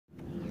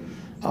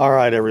All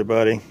right,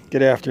 everybody.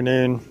 Good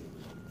afternoon.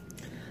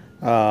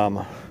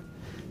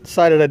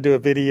 Decided I'd do a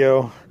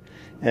video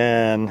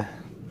and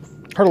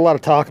heard a lot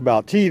of talk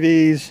about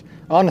TVs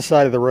on the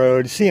side of the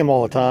road. You see them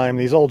all the time.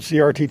 These old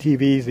C.R.T.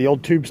 TVs, the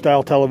old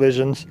tube-style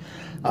televisions.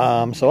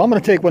 So I'm going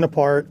to take one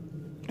apart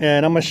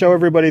and I'm going to show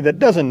everybody that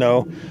doesn't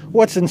know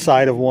what's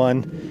inside of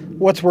one,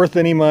 what's worth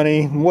any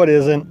money, what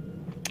isn't,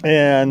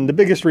 and the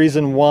biggest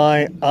reason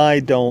why I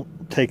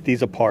don't take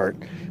these apart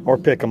or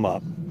pick them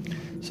up.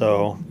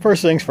 So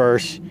first things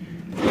first,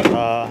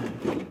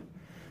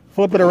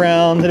 flip it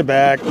around to the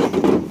back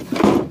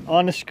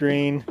on the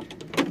screen,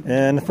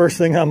 and the first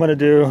thing I'm going to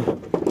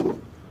do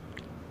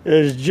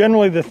is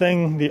generally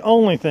the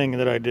only thing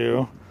that I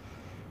do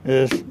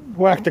is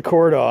whack the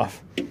cord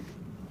off.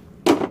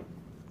 All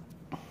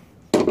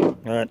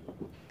right.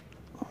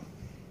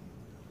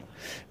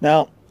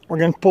 Now we're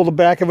going to pull the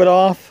back of it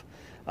off.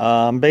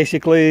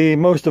 Basically,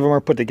 most of them are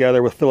put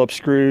together with Phillips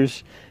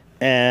screws,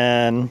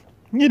 and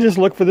you just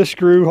look for the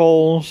screw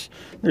holes.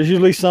 There's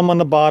usually some on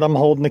the bottom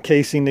holding the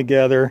casing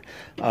together.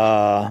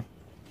 You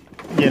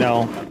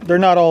know, they're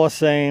not all the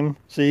same,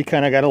 so you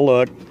kind of got to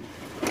look.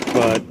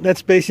 But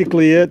that's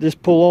basically it.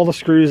 Just pull all the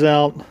screws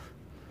out.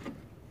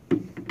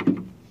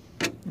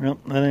 Well,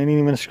 that ain't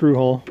even a screw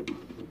hole.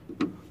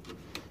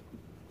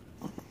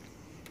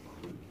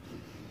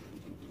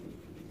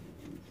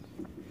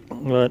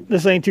 But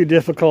this ain't too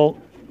difficult.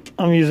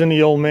 I'm using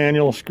the old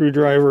manual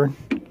screwdriver.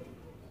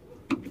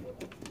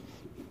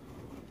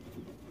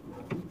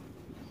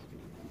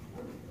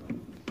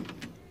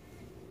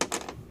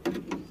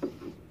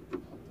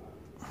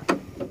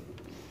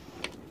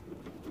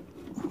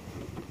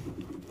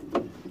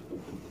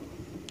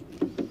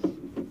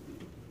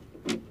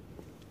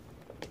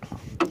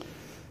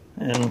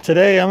 And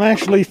today I'm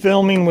actually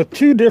filming with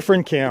two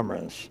different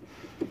cameras.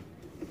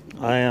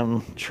 I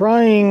am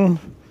trying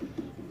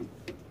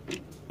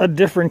a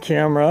different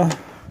camera,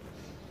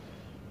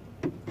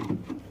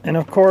 and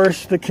of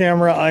course the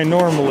camera I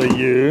normally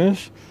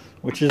use,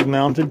 which is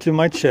mounted to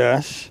my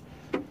chest.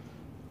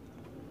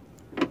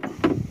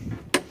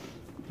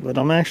 But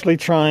I'm actually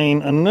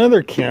trying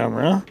another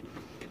camera,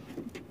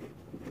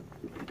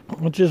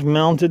 which is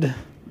mounted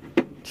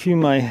to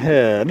my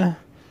head.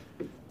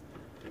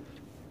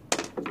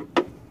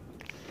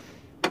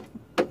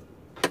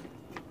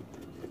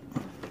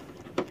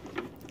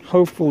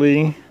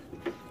 Hopefully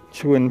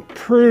to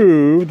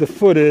improve the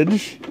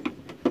footage.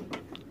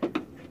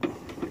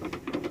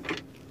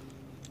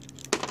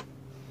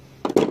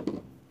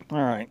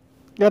 All right,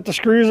 got the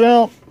screws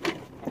out.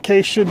 The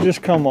case should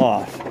just come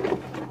off.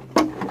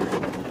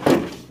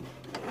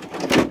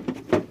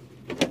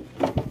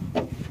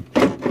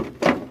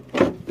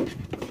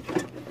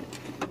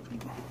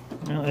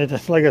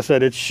 Like I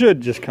said, it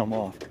should just come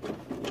off.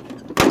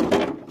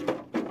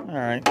 All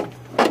right,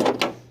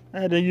 I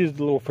had to use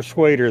the little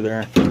persuader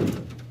there.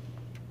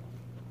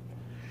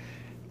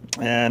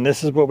 And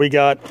this is what we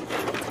got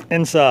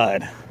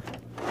inside.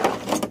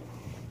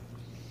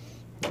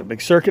 A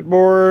big circuit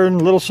board,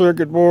 little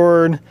circuit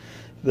board.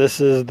 This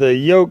is the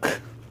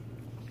yoke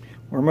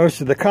where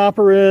most of the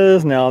copper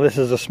is. Now this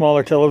is a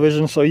smaller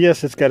television, so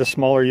yes, it's got a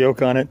smaller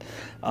yoke on it.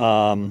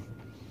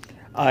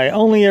 I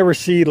only ever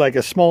see like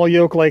a small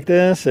yoke like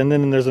this, and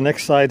then there's the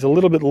next side's a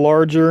little bit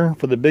larger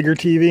for the bigger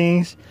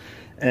TVs.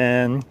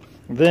 And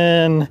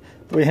then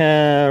we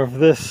have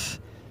this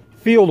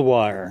field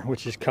wire,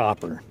 which is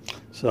copper.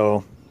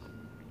 So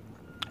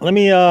let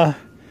me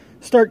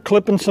start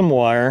clipping some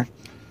wire.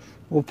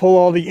 We'll pull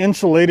all the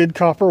insulated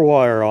copper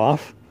wire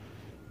off.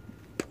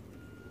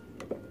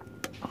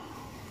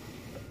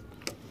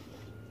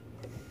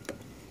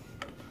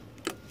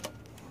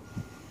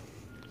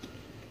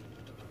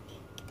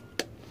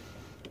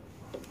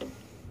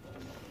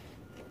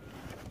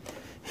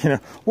 You know,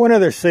 one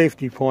other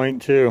safety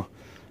point too.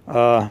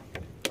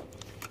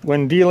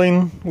 When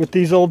dealing with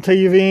these old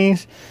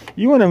TVs,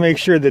 you want to make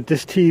sure that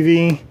this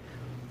TV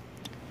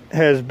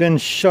has been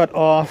shut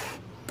off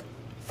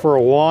for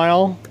a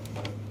while,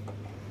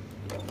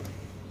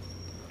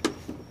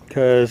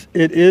 because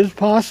it is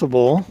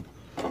possible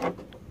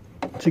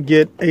to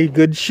get a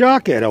good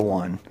shock out of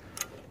one.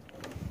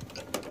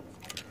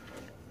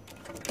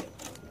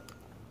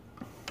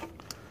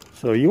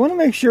 So you want to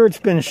make sure it's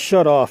been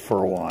shut off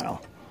for a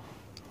while.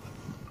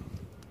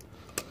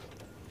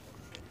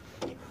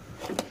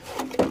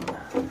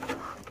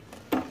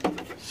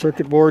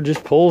 Circuit board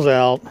just pulls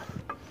out.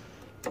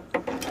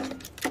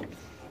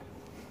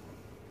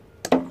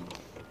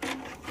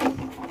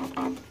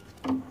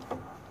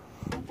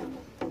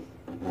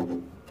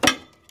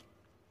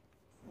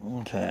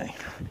 Okay,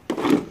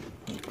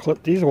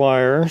 clip these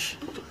wires.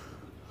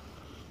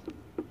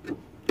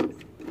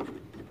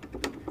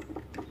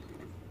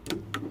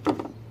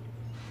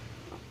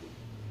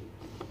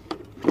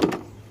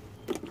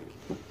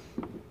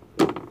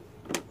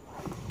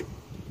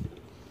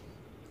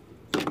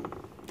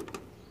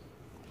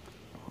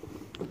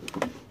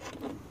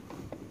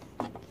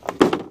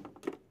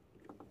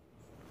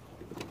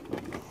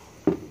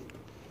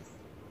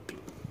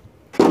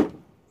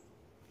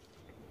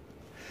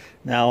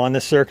 Now on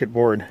this circuit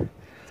board,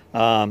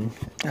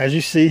 as you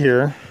see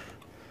here,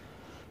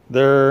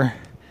 there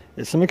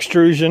is some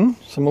extrusion,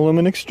 some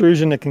aluminum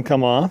extrusion that can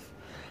come off.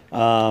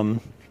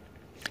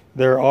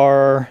 There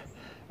are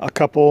a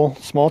couple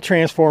small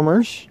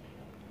transformers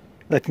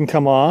that can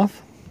come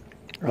off.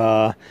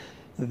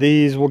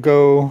 These will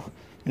go,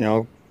 you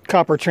know,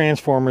 copper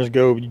transformers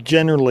go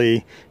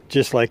generally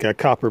just like a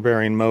copper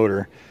bearing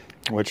motor,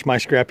 which my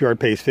scrapyard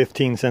pays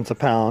 15 cents a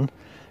pound.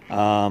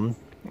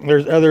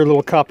 There's other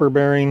little copper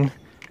bearing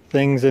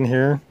things in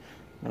here.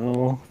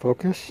 Oh,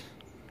 focus.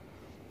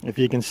 If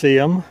you can see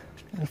them.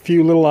 A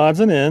few little odds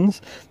and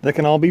ends that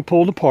can all be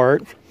pulled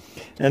apart.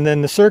 And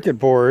then the circuit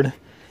board,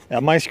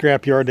 at my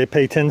scrapyard, they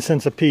pay 10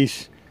 cents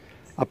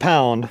a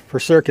pound for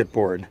circuit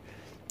board.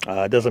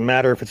 It doesn't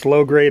matter if it's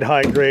low grade,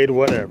 high grade,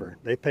 whatever.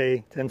 They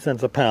pay 10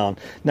 cents a pound.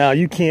 Now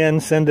you can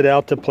send it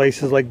out to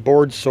places like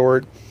Board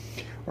Sort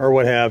or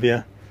what have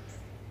you.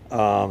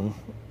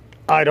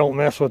 I don't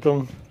mess with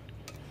them.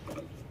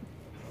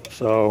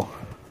 So,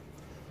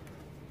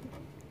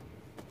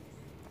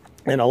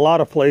 and a lot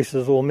of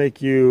places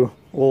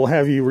will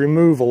have you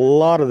remove a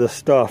lot of the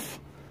stuff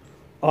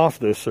off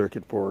those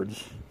circuit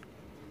boards.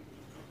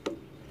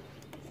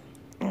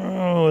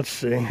 Oh, let's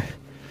see.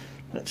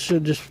 That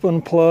should just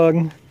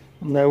unplug,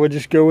 and that would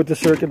just go with the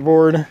circuit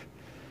board.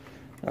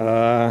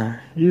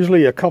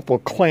 Usually a couple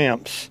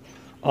clamps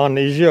on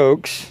these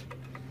yokes.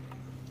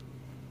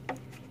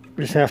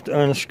 Just have to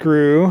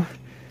unscrew,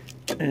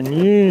 and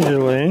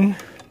usually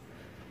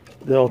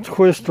they'll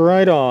twist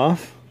right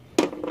off.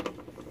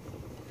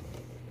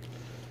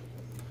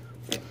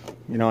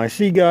 You know, I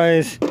see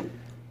guys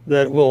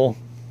that will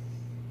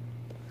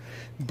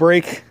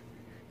break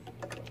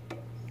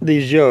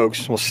these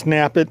yokes, will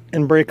snap it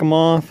and break them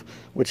off,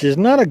 which is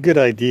not a good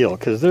idea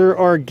because there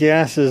are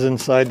gases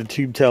inside the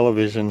tube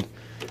television,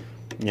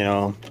 you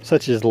know,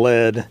 such as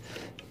lead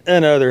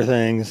and other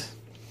things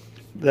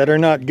that are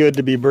not good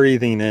to be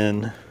breathing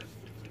in.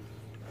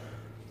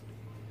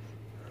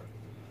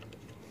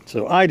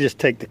 So I just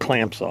take the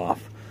clamps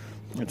off.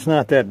 It's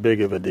not that big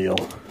of a deal.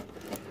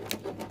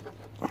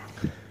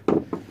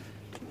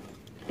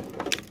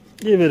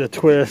 Give it a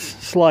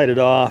twist, slide it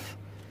off.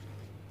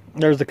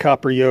 There's the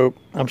copper yoke.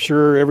 I'm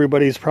sure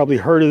everybody's probably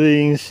heard of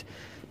these.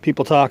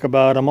 People talk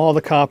about them, all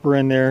the copper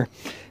in there.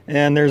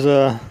 And there's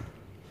a,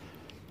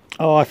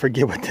 oh, I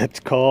forget what that's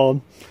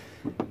called.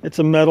 It's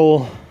a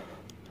metal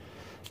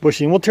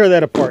bushing. We'll tear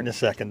that apart in a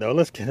second though.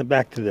 Let's get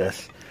back to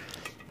this.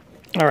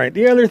 All right,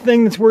 the other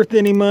thing that's worth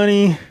any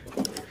money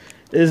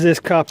is this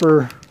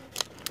copper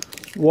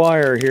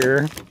wire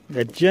here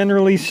that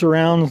generally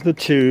surrounds the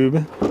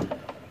tube.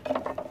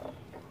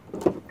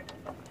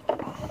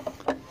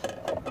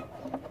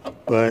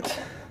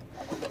 But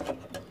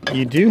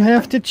you do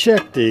have to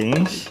check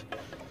these.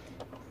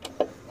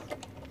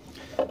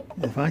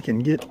 If I can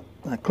get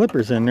my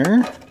clippers in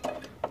there.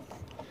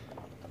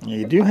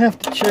 You do have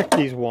to check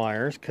these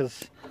wires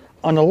because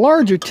on a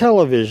larger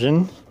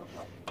television,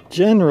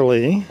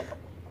 generally,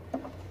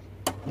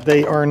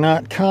 they are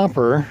not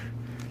copper,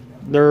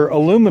 they're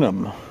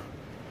aluminum.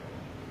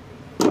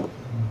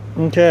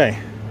 Okay,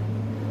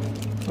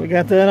 so we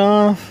got that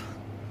off.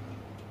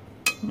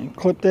 And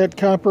clip that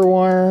copper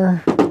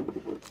wire.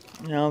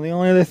 Now the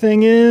only other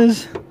thing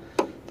is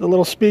the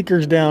little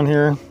speakers down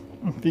here.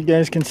 If you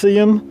guys can see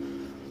them.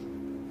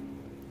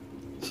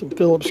 Some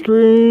Phillips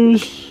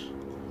screws.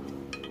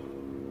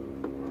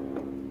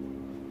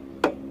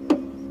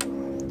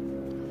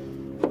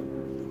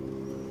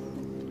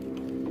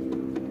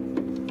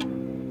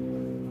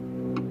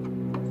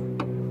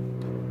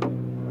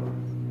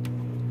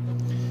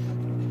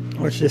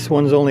 Which this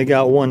one's only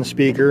got one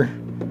speaker.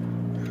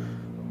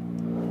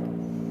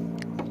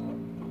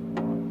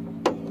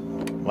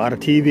 A lot of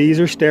TVs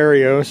are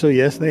stereo, so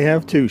yes, they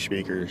have two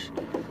speakers.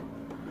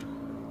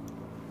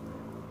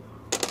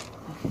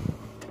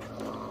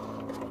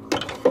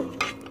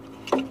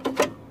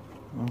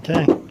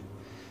 Okay.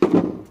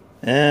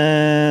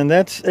 And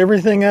that's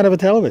everything out of a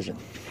television.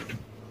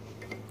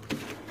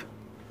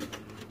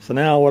 So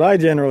now what I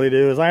generally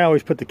do is I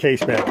always put the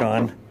case back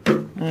on.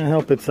 I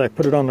hope I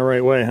put it on the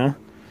right way, huh?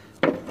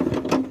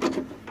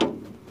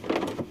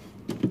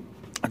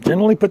 I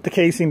generally put the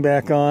casing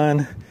back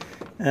on.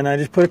 And I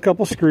just put a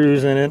couple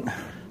screws in it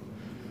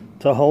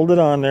to hold it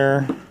on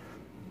there.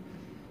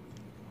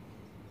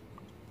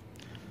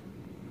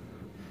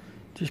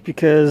 Just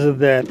because of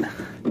that,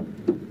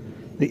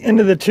 the end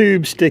of the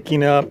tube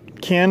sticking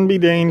up can be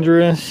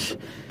dangerous.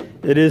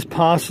 It is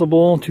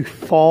possible to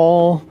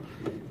fall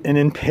and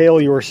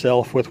impale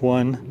yourself with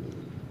one.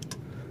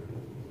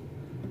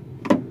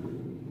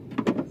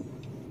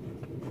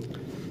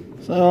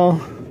 So,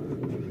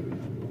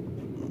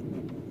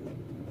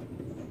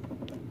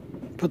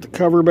 put the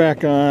cover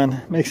back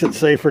on, makes it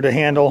safer to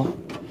handle.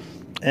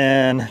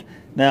 And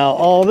now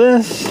all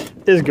this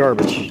is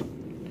garbage.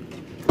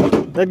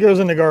 That goes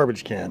in the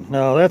garbage can.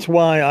 Now that's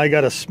why I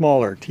got a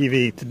smaller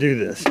TV to do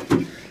this.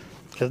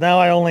 Because now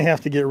I only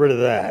have to get rid of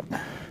that.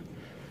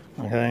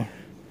 Okay.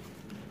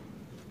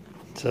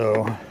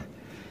 So,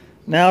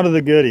 now to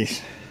the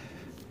goodies.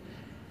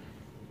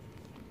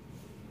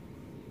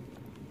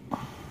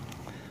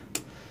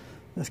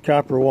 this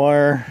copper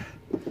wire,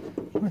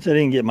 which I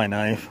didn't get my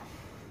knife.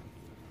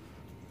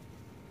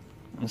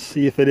 Let's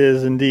see if it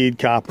is indeed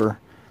copper.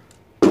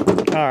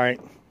 Alright,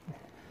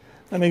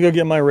 let me go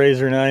get my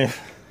razor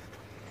knife.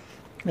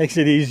 Makes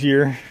it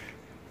easier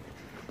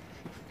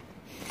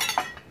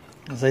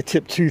as I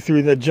tiptoe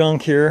through the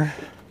junk here.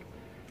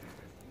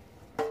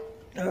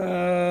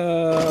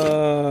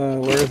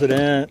 Where's it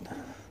at?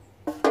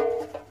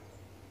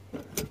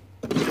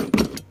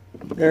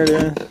 There it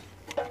is.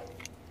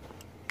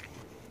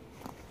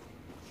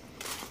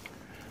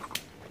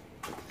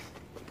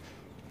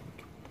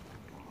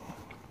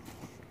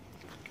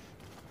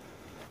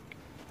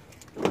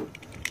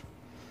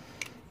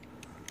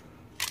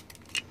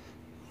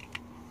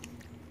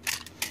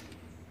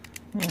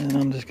 And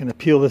I'm just going to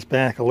peel this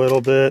back a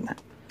little bit.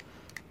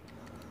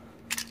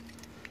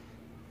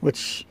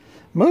 Which,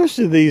 most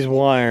of these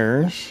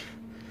wires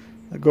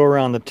that go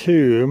around the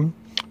tube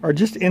are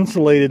just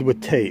insulated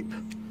with tape.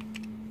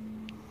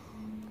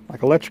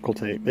 Like electrical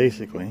tape,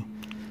 basically.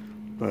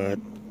 But,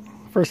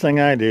 first thing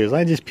I do is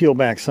I just peel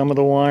back some of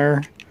the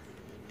wire.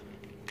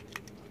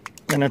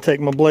 Then I take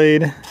my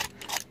blade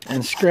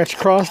and scratch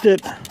across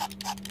it.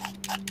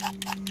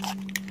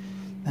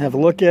 Have a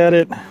look at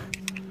it. I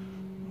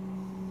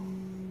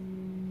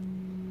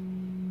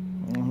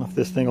don't know if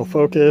this thing will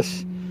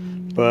focus,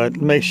 but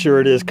make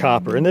sure it is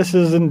copper. And this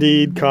is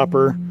indeed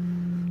copper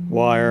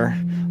wire,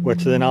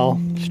 which then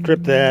I'll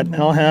strip that and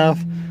I'll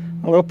have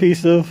a little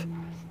piece of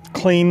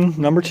clean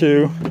number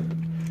 2.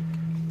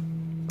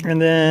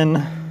 And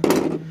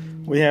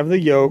then we have the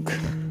yoke,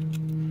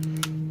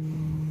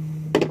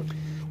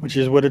 which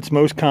is what it's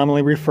most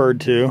commonly referred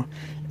to.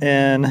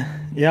 And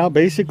yeah,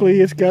 basically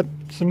it's got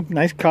some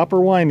nice copper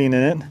winding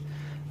in it.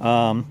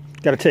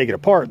 Got to take it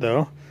apart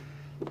though,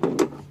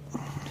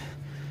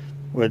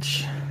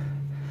 which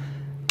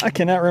I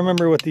cannot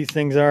remember what these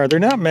things are. They're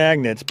not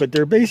magnets, but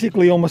they're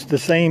basically almost the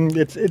same.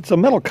 It's a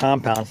metal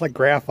compound. It's like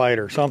graphite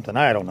or something.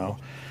 I don't know.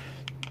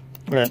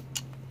 But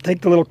take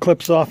the little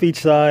clips off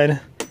each side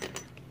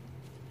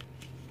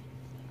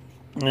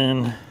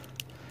and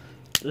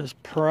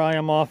just pry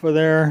them off of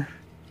there.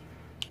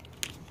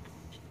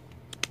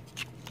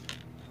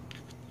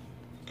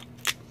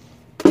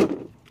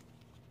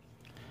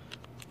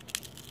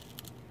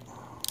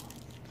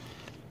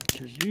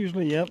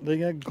 Usually, yep, they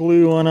got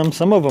glue on them.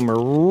 Some of them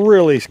are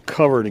really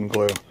covered in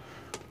glue.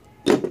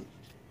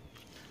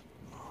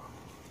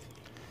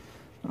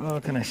 Oh,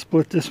 can I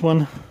split this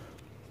one?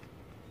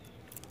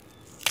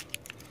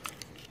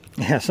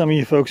 Yeah, some of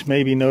you folks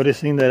may be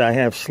noticing that I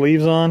have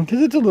sleeves on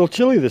because it's a little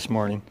chilly this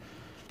morning.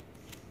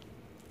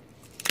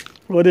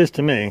 Well, it is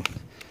to me.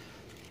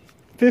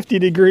 50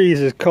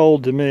 degrees is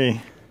cold to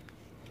me.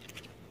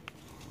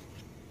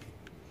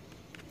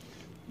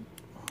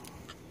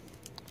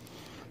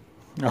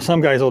 Now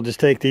some guys will just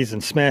take these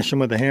and smash them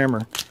with a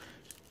hammer,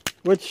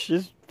 which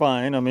is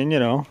fine. I mean, you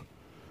know,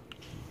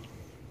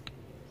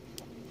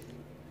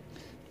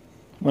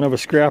 one of a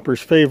scrapper's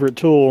favorite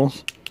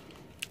tools.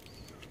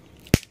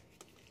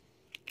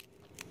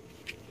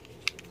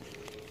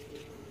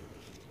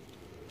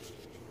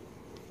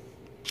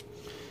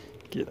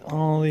 Get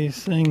all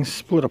these things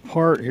split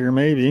apart here,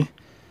 maybe.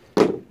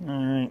 All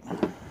right.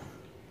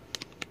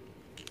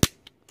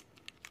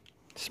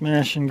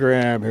 Smash and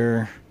grab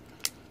here.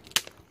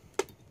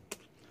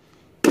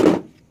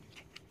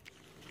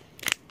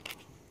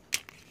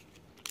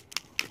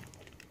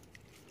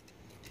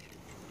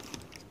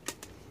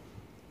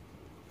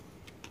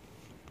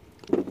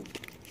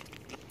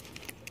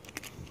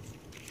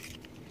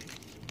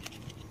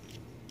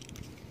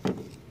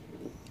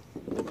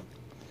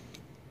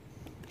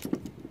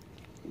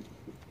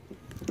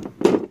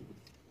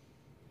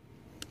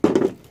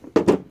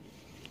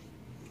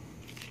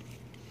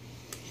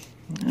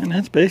 And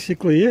that's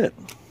basically it.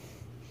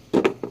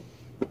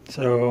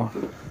 So,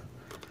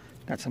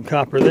 got some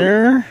copper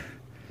there,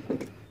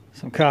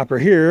 some copper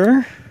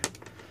here.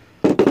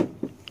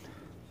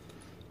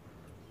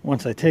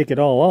 Once I take it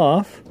all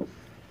off,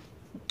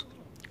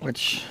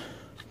 which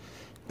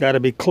got to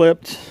be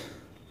clipped.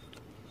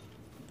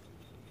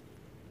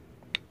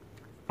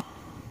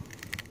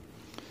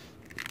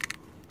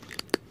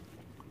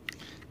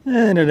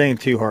 And it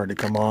ain't too hard to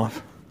come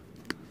off.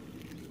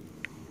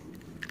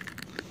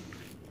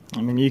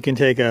 I mean, you can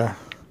take a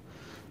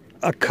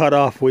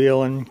cut-off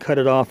wheel and cut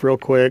it off real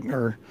quick,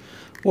 or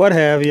what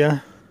have you.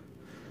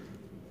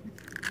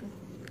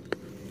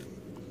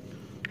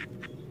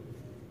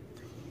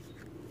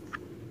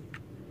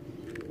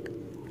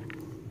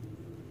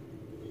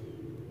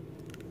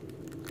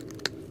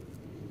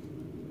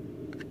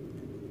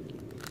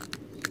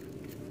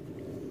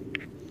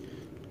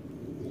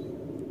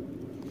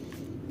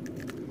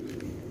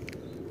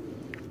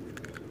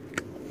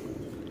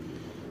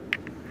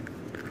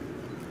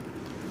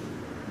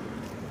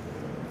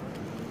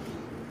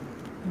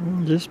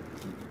 Just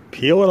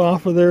peel it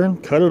off of there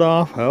and cut it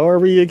off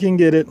however you can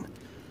get it.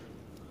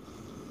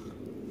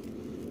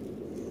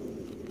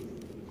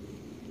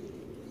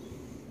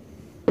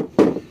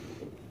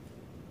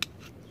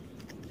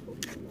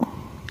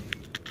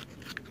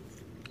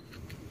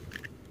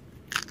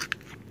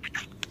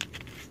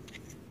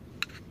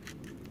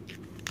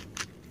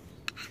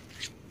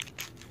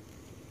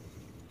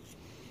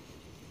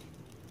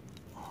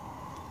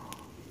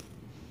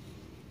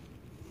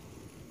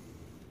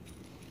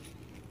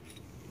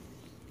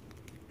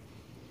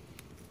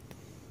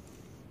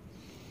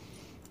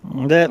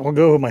 That will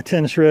go with my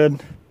tin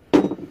shred.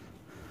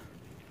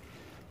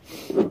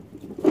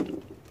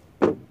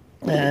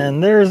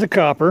 And there's the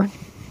copper,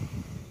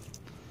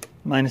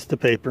 minus the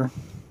paper.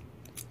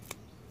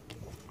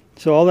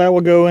 So all that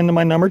will go into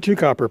my number 2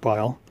 copper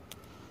pile.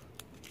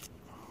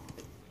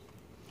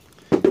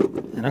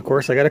 And of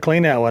course I got to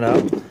clean that one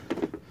up.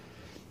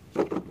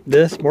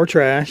 This, more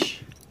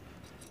trash.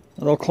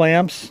 Little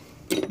clamps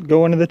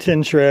go into the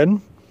tin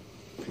shred.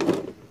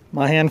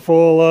 My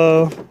handful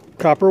of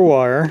copper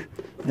wire,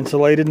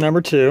 insulated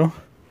number 2.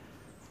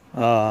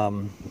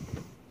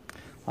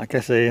 Like I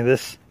say,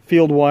 this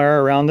field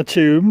wire around the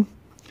tube,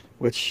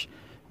 which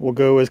will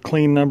go as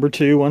clean number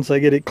 2 once I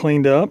get it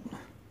cleaned up.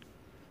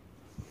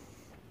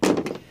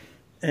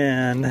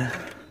 And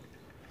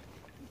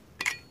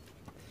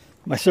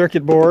my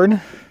circuit board,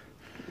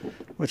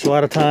 which a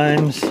lot of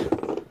times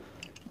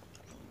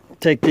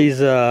take these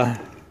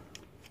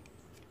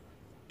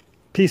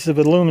pieces of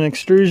aluminum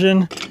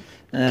extrusion,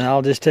 and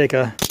I'll just take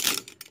a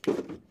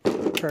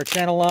pair of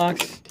channel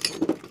locks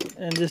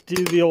and just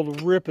do the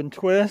old rip and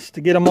twist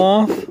to get them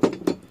off.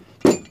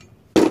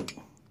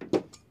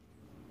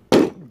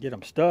 Get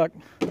them stuck.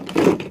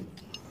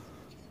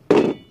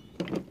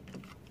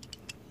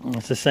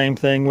 It's the same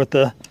thing with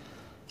the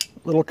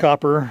little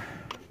copper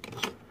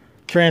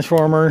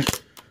transformers.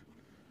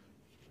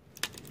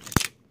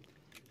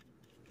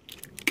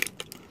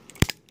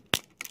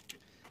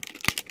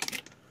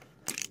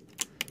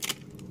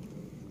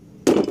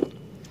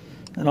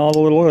 And all the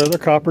little other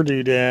copper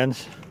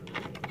doodads.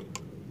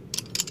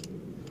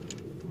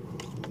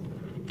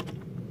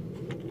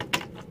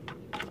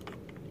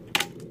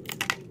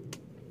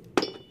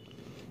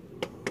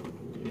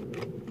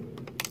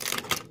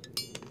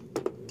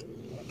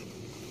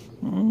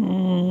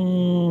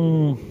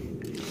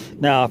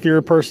 Now, if you're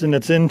a person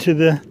that's into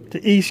the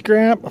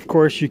e-scrap, of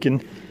course you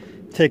can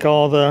take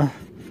all the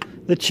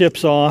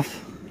chips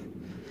off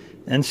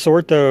and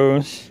sort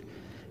those,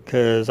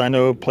 because I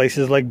know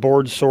places like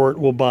Board Sort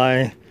will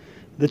buy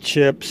the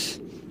chips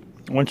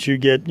once you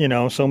get, you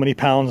know, so many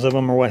pounds of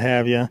them or what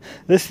have you.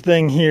 This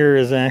thing here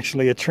is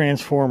actually a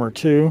transformer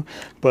too,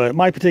 but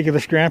my particular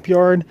scrap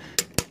yard,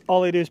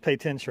 all they do is pay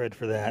tin shred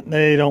for that.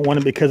 They don't want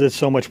it because it's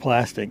so much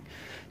plastic.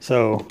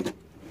 So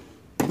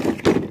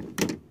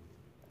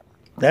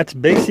that's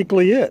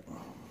basically it.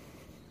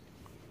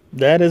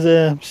 That is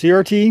a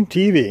C.R.T.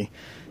 TV.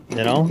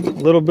 You know, a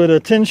little bit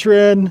of tin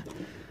shred,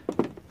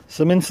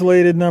 some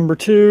insulated number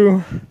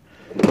 2.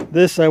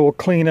 This I will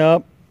clean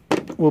up,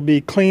 will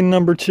be clean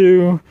number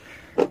 2.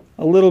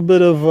 A little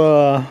bit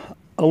of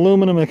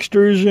aluminum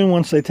extrusion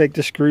once they take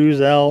the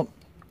screws out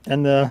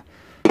and the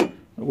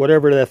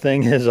whatever that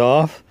thing is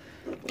off.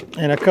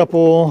 And a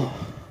couple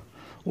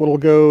what'll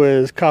go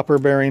as copper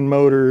bearing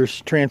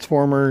motors,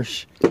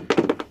 transformers,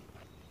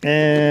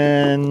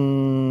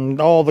 and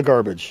all the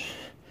garbage.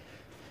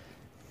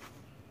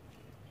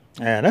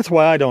 And that's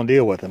why I don't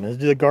deal with them.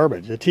 It's the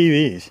garbage, the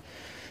TVs.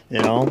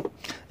 You know,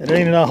 it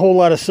ain't a whole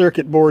lot of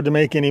circuit board to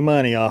make any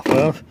money off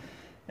of.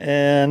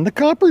 And the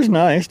copper's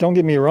nice, don't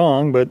get me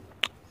wrong, but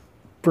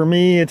for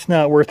me, it's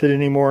not worth it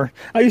anymore.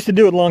 I used to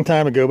do it a long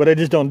time ago, but I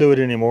just don't do it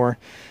anymore.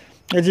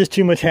 It's just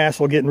too much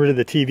hassle getting rid of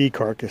the TV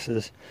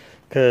carcasses.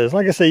 Because,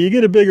 like I say, you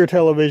get a bigger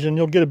television,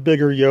 you'll get a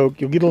bigger yoke,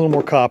 you'll get a little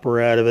more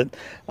copper out of it.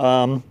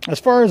 As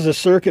far as the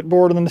circuit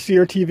board on the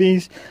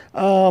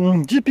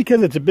CRTVs, just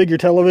because it's a bigger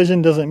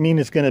television doesn't mean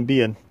it's going to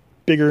be a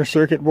bigger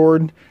circuit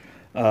board.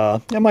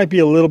 It might be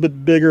a little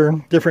bit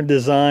bigger, different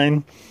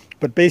design,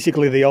 but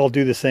basically they all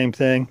do the same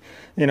thing.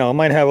 You know, it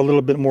might have a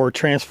little bit more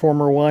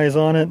transformer-wise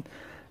on it.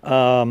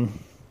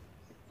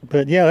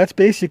 But yeah, that's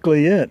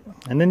basically it.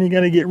 And then you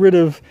got to get rid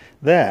of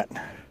that.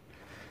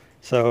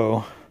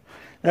 So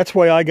that's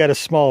why I got a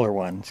smaller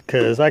one,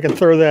 because I can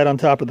throw that on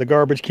top of the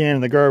garbage can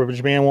and the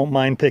garbage man won't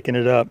mind picking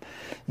it up.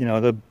 You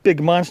know, the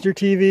big monster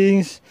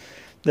TVs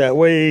that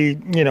weigh,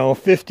 you know,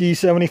 50,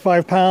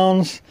 75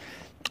 pounds,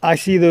 I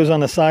see those on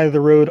the side of the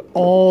road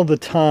all the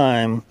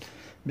time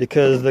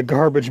because the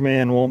garbage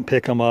man won't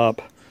pick them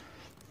up.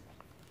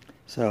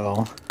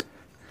 So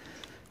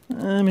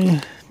let me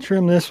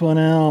trim this one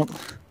out.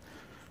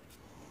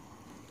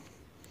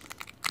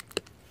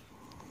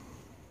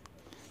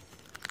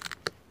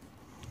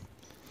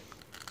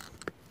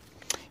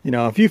 You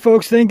know, if you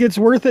folks think it's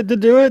worth it to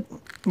do it,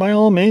 by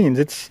all means.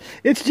 It's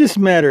just a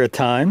matter of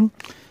time.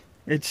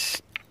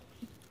 It's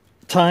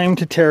time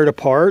to tear it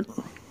apart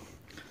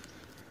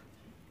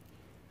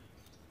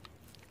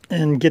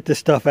and get the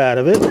stuff out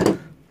of it.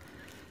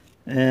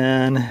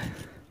 And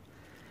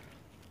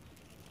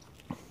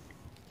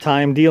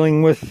time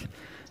dealing with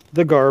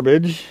the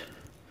garbage.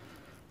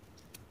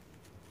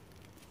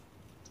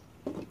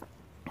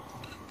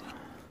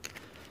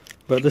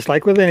 But just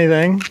like with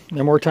anything,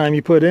 the more time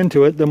you put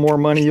into it, the more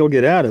money you'll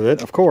get out of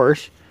it, of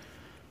course.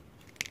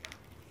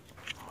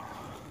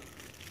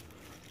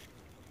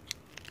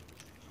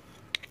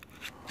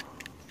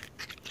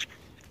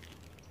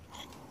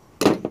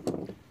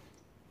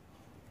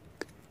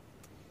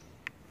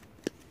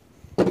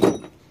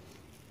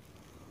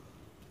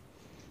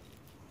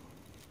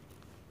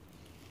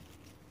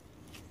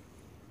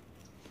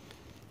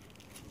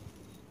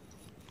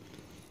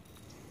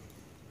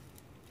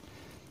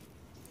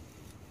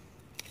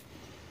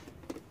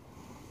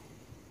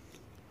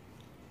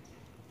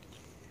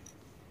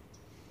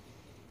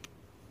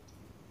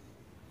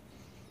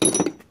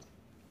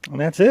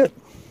 that's it.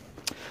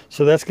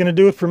 So that's going to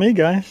do it for me,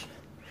 guys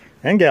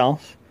and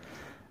gals.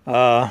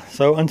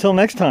 So until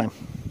next time.